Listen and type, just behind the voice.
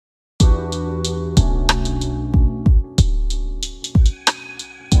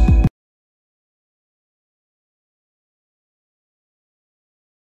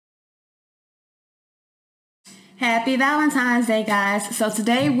Happy Valentine's Day, guys. So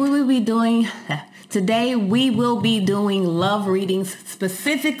today we will be doing love readings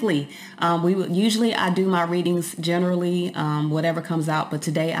specifically. Usually I do my readings generally, whatever comes out, but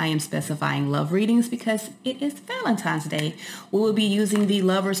today I am specifying love readings because it is Valentine's Day. We will be using the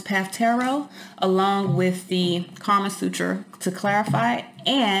Lover's Path Tarot along with the Karma Sutra to clarify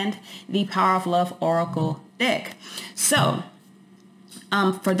and the Power of Love Oracle deck. So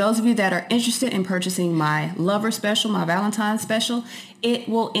for those of you that are interested in purchasing my Lover Special, my Valentine's Special, it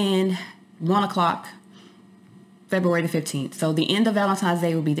will end 1 o'clock, February the 15th. So the end of Valentine's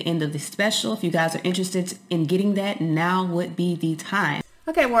Day will be the end of the special. If you guys are interested in getting that, now would be the time.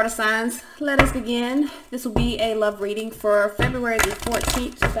 Okay, water signs, let us begin. This will be a love reading for February the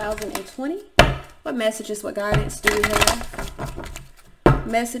 14th, 2020. What messages, what guidance do we have?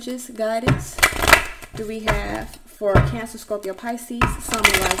 Messages, guidance do we have for Cancer, Scorpio, Pisces, Sun,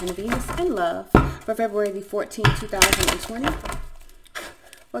 Moon, Rising, Venus, and love for February the 14th, 2020.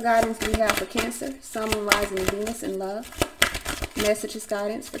 What guidance do we have for Cancer, Sun, Moon, Rising, Venus, and love? Messages,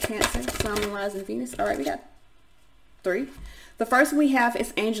 guidance for Cancer, Sun, Moon, Rising, Venus. All right, we got 3. The first one we have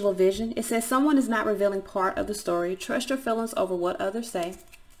is Angel of Vision. It says someone is not revealing part of the story. Trust your feelings over what others say.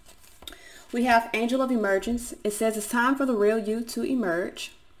 We have Angel of Emergence. It says it's time for the real you to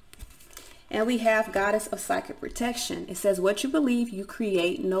emerge. And we have Goddess of Psychic Protection. It says what you believe you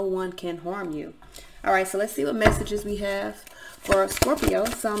create, no one can harm you. All right, so let's see what messages we have for Scorpio,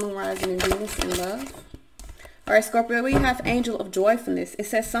 Sun, Moon, Rising, and Venus in love. All right, Scorpio, we have Angel of Joyfulness. It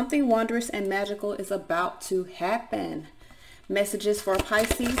says something wondrous and magical is about to happen. Messages for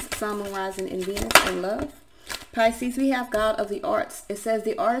Pisces, Sun, Moon, Rising, and Venus in love. Pisces, we have God of the Arts. It says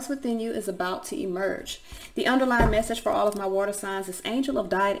the artist within you is about to emerge. The underlying message for all of my water signs is Angel of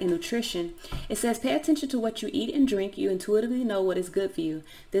Diet and Nutrition. It says pay attention to what you eat and drink. You intuitively know what is good for you.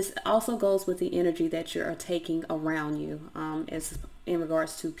 This also goes with the energy that you are taking around you, as in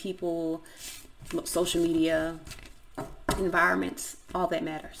regards to people, social media, environments, all that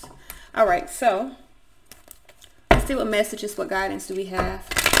matters. All right, so let's see what messages, what guidance do we have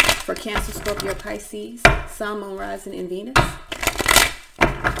for Cancer, Scorpio, Pisces, Sun, Moon, Rising, and Venus.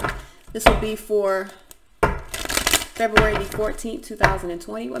 This will be for February the 14th,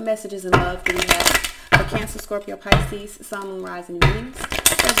 2020. What messages in love do we have for Cancer, Scorpio, Pisces, Sun, Moon, Rising, and Venus?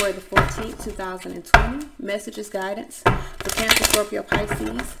 February the 14th, 2020. Messages, guidance for Cancer, Scorpio,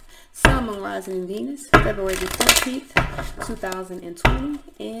 Pisces, Sun, Moon, Rising, and Venus. February the 14th, 2020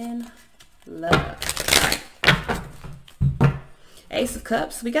 in love. All right. Ace of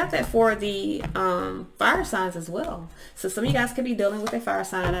Cups. We got that for the fire signs as well. So some of you guys could be dealing with a fire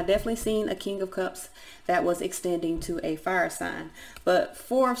sign. I definitely seen a King of Cups that was extending to a fire sign. But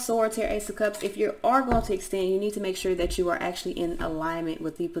 4 of Swords here, Ace of Cups, if you are going to extend, you need to make sure that you are actually in alignment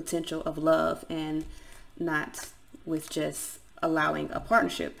with the potential of love and not with just allowing a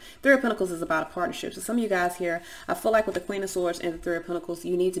partnership. 3 of Pentacles is about a partnership. So some of you guys here, I feel like with the Queen of Swords and the 3 of Pentacles,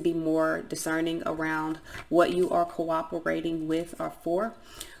 you need to be more discerning around what you are cooperating with or for.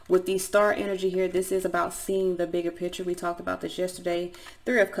 With the star energy here, this is about seeing the bigger picture. We talked about this yesterday.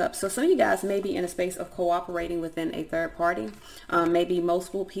 3 of Cups. So some of you guys may be in a space of cooperating within a third party. Maybe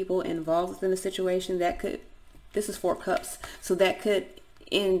multiple people involved within the situation. This is 4 Cups. So that could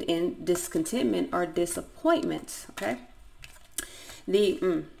end in discontentment or disappointment. Okay.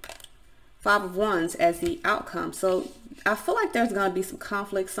 The 5 of Wands as the outcome. So I feel like there's going to be some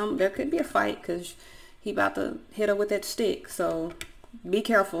conflict. There could be a fight because he about to hit her with that stick. So be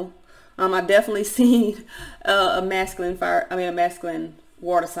careful. I definitely seen a masculine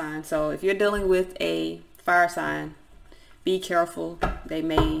water sign. So if you're dealing with a fire sign, be careful. They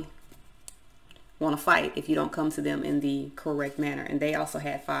may want to fight if you don't come to them in the correct manner. And they also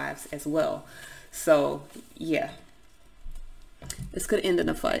had 5s as well. So yeah. This could end in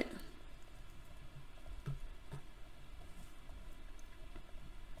a fight.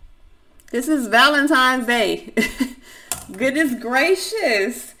 This is Valentine's Day. Goodness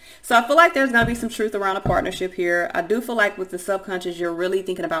gracious. So I feel like there's going to be some truth around a partnership here. I do feel like with the subconscious, you're really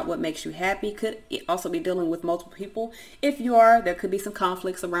thinking about what makes you happy. Could also be dealing with multiple people. If you are, there could be some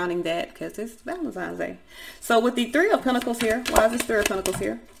conflicts surrounding that because it's Valentine's Day. So with the 3 of Pentacles here, why is this 3 of Pentacles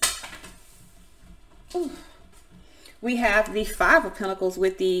here? Ooh. We have the 5 of Pentacles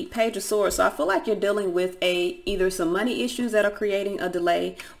with the Page of Swords. So I feel like you're dealing with either some money issues that are creating a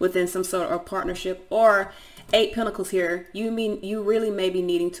delay within some sort of partnership, or 8 Pentacles here. You really may be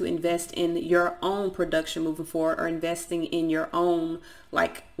needing to invest in your own production moving forward, or investing in your own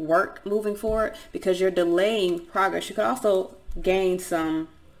like work moving forward because you're delaying progress. You could also gain some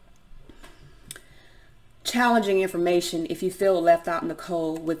challenging information if you feel left out in the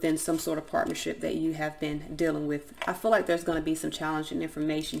cold within some sort of partnership that you have been dealing with. I feel like there's going to be some challenging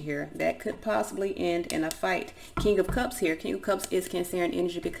information here that could possibly end in a fight. King of Cups here. King of Cups is Cancerian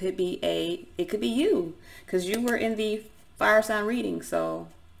energy, but it could be you, because you were in the fire sign reading. So,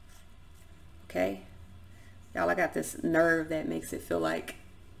 okay. Y'all, I got this nerve that makes it feel like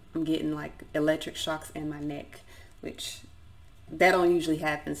I'm getting like electric shocks in my neck, which that don't usually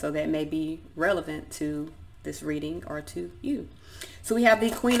happen, so that may be relevant to this reading or to you. So we have the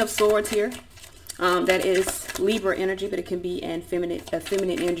Queen of Swords here. That is Libra energy, but it can be a feminine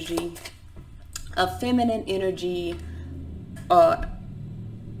energy,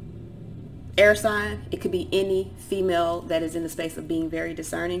 air sign. It could be any female that is in the space of being very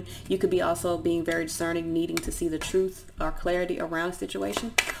discerning. You could be also being very discerning, needing to see the truth or clarity around a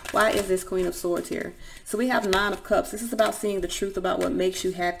situation. Why is this Queen of Swords here? So we have Nine of Cups. This is about seeing the truth about what makes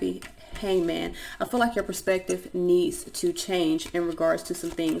you happy. Hangman. I feel like your perspective needs to change in regards to some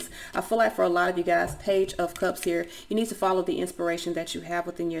things. I feel like for a lot of you guys, Page of Cups here, you need to follow the inspiration that you have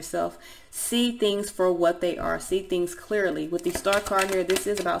within yourself. See things for what they are. See things clearly. With the Star card here, this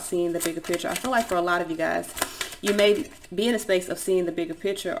is about seeing the bigger picture. I feel like for a lot of you guys, you may be in a space of seeing the bigger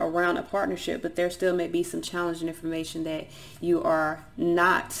picture around a partnership, but there still may be some challenging information that you are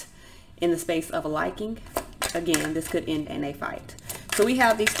not in the space of liking. Again, this could end in a fight. So we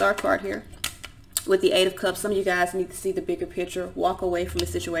have the Star card here with the Eight of Cups. Some of you guys need to see the bigger picture, walk away from the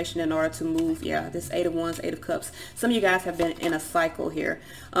situation in order to move. Yeah, this Eight of Wands, Eight of Cups. Some of you guys have been in a cycle here.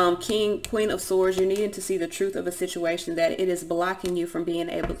 Queen of Swords, you're needing to see the truth of a situation that it is blocking you from being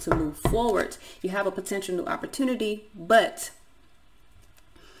able to move forward. You have a potential new opportunity, but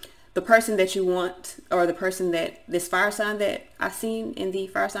the person that you want, or the person that this fire sign that I've seen in the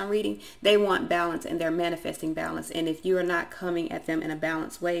fire sign reading, they want balance and they're manifesting balance. And if you are not coming at them in a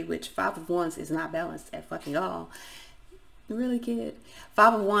balanced way, which Five of Wands is not balanced at fucking all. Really, kid?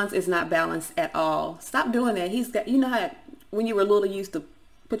 Five of Wands is not balanced at all. Stop doing that. He's got, you know how when you were little, you used to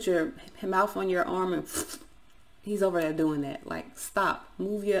put your mouth on your arm and he's over there doing that. Like, stop.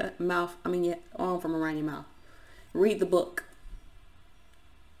 Move your mouth, your arm from around your mouth. Read the book.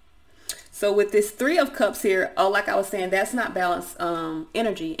 So with this Three of Cups here, like I was saying, that's not balanced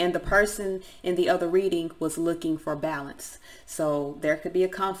energy. And the person in the other reading was looking for balance. So there could be a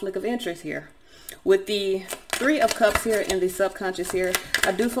conflict of interest here. With the Three of Cups here in the subconscious here,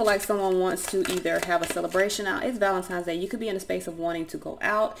 I do feel like someone wants to either have a celebration out. It's Valentine's Day. You could be in a space of wanting to go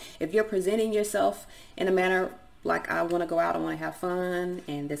out. If you're presenting yourself in a manner like, I want to go out, I want to have fun,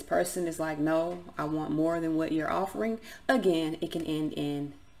 and this person is like, no, I want more than what you're offering. Again, it can end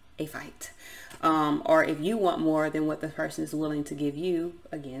in a fight. Or if you want more than what the person is willing to give you,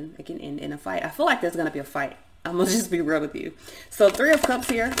 again, it can end in a fight. I feel like there's going to be a fight. I'm going to just be real with you. So Three of Cups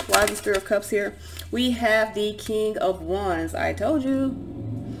here. Why is this Three of Cups here? We have the King of Wands. I told you.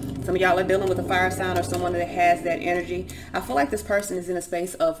 Some of y'all are dealing with a fire sign or someone that has that energy. I feel like this person is in a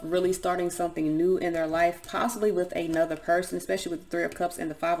space of really starting something new in their life, possibly with another person, especially with the Three of Cups and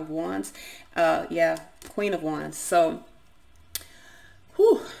the Five of Wands. Yeah, Queen of Wands. So,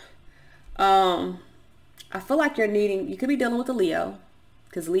 whew. I feel like you could be dealing with a Leo,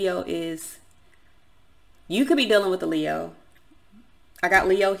 because Leo is, you could be dealing with a Leo. I got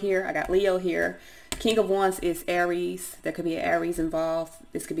Leo here. I got Leo here. King of Wands is Aries. There could be an Aries involved.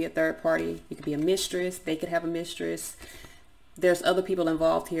 This could be a third party. It could be a mistress. They could have a mistress. There's other people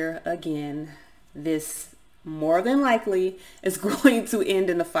involved here. Again, this more than likely is going to end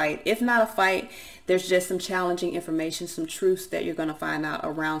in a fight. If not a fight, there's just some challenging information, some truths that you're going to find out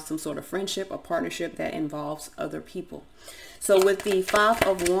around some sort of friendship or partnership that involves other people. So with the Five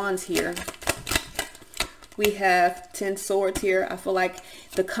of Wands here, we have 10 Swords here. I feel like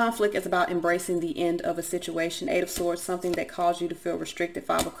the conflict is about embracing the end of a situation. Eight of Swords, something that caused you to feel restricted.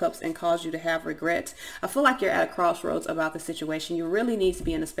 Five of Cups, and caused you to have regrets. I feel like you're at a crossroads about the situation. You really need to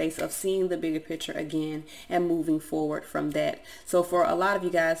be in a space of seeing the bigger picture again and moving forward from that. So for a lot of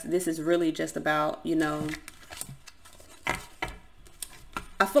you guys, this is really just about,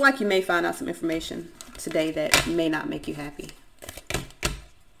 I feel like you may find out some information today that may not make you happy.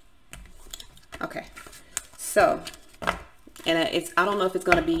 Okay. So, and I don't know if it's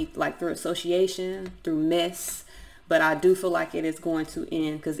going to be like through association, through mess, but I do feel like it is going to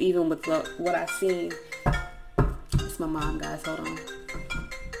end, because even with what I've seen, it's my mom, guys, hold on.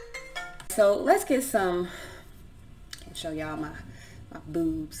 So let's get some, and show y'all my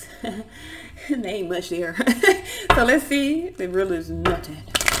boobs. There ain't much there. So let's see, there really is nothing.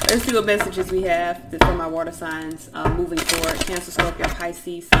 Let's see what messages we have for my water signs moving forward. Cancer, Scorpio,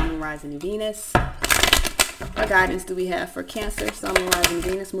 Pisces, Sun, Moon, Rising, and Venus. What guidance do we have for Cancer, Sun, Moon, Rising,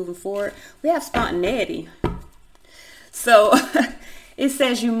 Venus moving forward? We have spontaneity. So it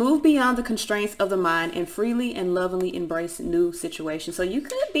says you move beyond the constraints of the mind and freely and lovingly embrace new situations. So you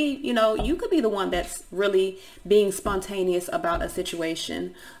could be, you could be the one that's really being spontaneous about a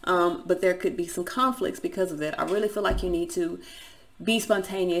situation. But there could be some conflicts because of it. I really feel like you need to be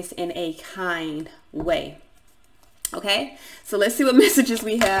spontaneous in a kind way. Okay, so let's see what messages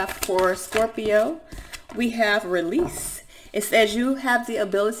we have for Scorpio. We have release. It says you have the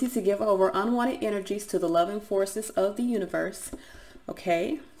ability to give over unwanted energies to the loving forces of the universe.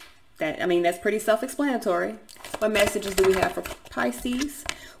 Okay, that's pretty self-explanatory. What messages do we have for Pisces?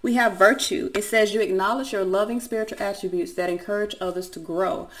 We have virtue. It says you acknowledge your loving spiritual attributes that encourage others to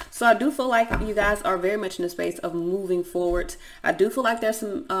grow. So I do feel like you guys are very much in the space of moving forward. I do feel like there's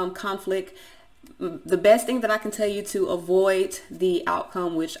some conflict. The best thing that I can tell you to avoid the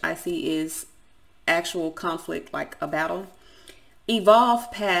outcome, which I see is actual conflict, like a battle,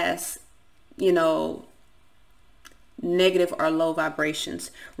 evolve past, negative or low vibrations.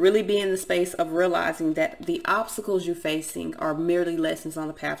 Really be in the space of realizing that the obstacles you're facing are merely lessons on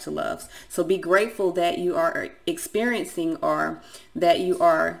the path to love. So be grateful that you are experiencing or that you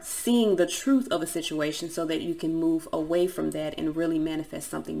are seeing the truth of a situation so that you can move away from that and really manifest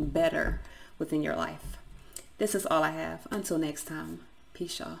something better within your life. This is all I have. Until next time.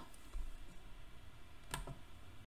 Peace, y'all.